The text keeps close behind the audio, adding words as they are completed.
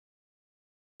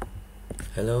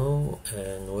Hello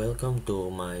and welcome to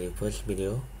my first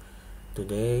video.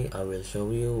 Today I will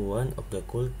show you one of the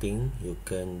cool things you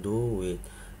can do with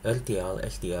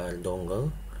RTL-SDR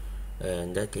dongle,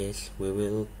 and that is we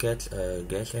will catch a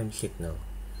GSM signal.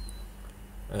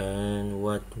 And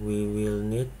what we will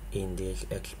need in this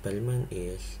experiment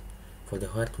is, for the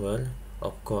hardware,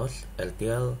 of course,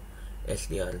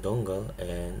 RTL-SDR dongle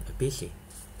and a PC.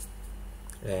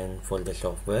 And for the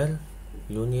software,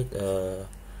 you need a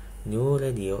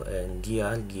gnuradio and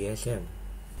gr-gsm.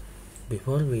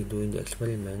 Before we do the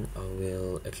experiment, I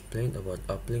will explain about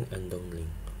uplink and downlink.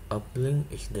 Uplink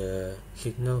is the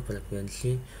signal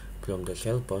frequency from the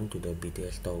cell phone to the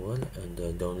BTS tower, and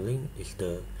the downlink is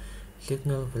the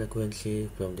signal frequency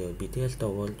from the BTS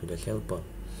tower to the cell phone.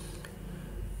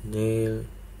 The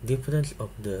difference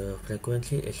of the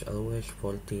frequency is always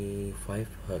 45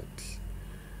 Hz.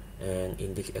 And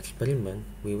in this experiment,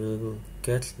 we will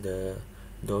catch the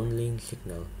downlink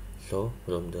signal, so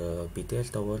from the BTS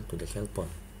tower to the cell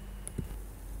phone.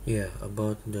 Yeah,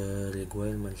 about the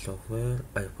requirement software,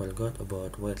 I forgot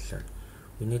about Wireshark.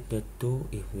 We need that too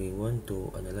if we want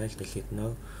to analyze the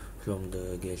signal from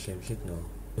the GSM signal.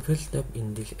 The first step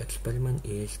in this experiment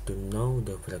is to know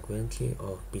the frequency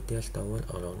of BTS tower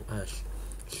around us.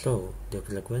 So the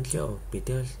frequency of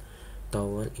BTS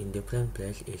tower in different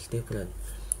places is different.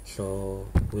 So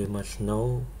we must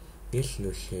know this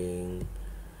using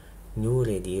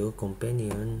gnuradio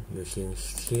companion using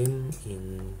SIM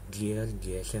in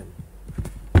gr-gsm.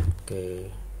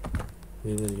 Okay,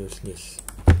 we will use this.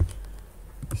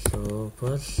 So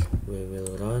first we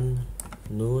will run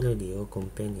gnuradio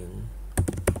companion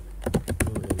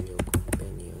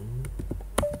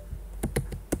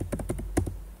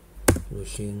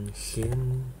using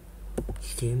SIM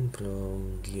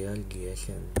from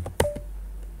gr-gsm.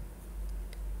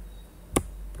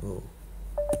 Oh,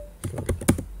 sorry.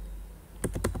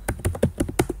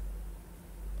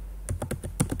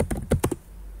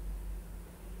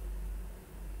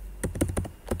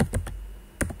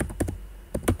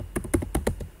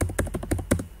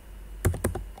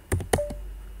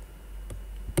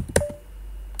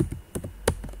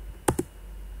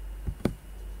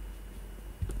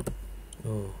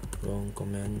 Oh, wrong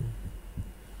command.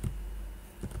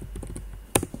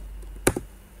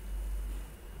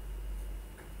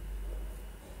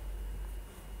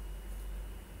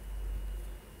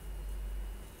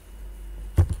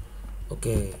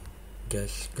 Okay,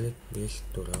 just click this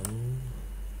to run.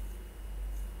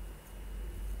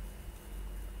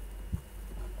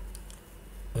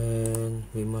 And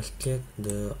we must check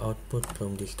the output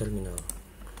from this terminal.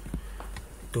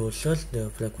 To search the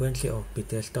frequency of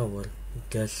BTS tower,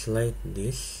 just slide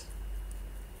this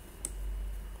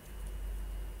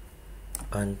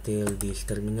until this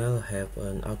terminal have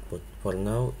an output. For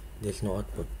now, there's no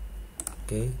output.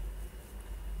 Okay,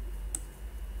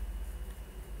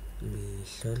 we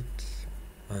search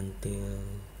until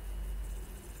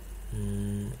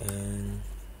and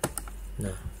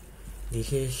now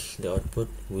this is the output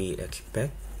we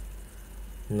expect.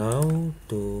 Now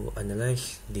to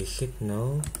analyze the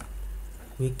signal,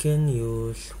 we can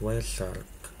use Wireshark.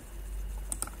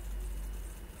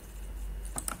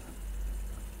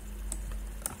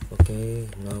 Okay,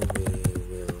 now we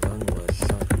will run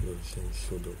Wireshark using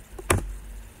sudo.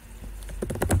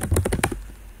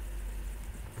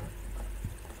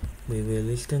 We will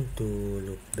listen to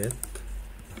loopback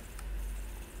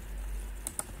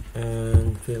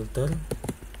and filter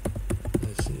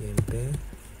ICMP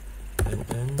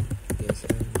NN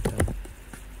GSM tab,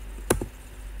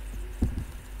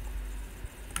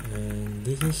 and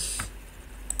this is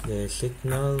the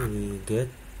signal we get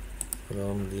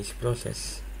from this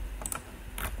process.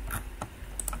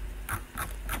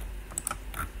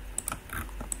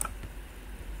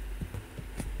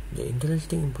 The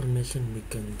interesting information we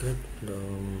can get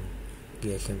from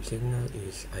GSM signal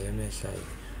is IMSI.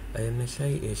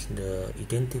 IMSI is the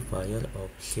identifier of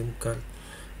SIM card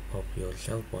of your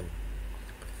cell phone.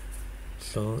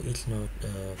 So it's not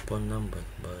a phone number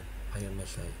but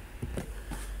IMSI.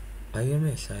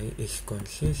 IMSI is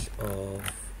consists of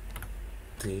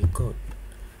 3 codes.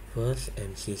 First,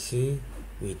 MCC,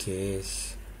 which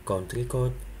is country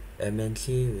code,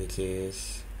 MNC, which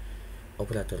is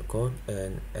operator code,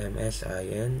 and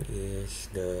MSIN is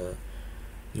the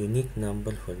unique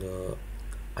number for the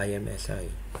IMSI.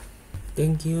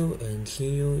 Thank you and see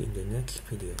you in the next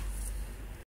video.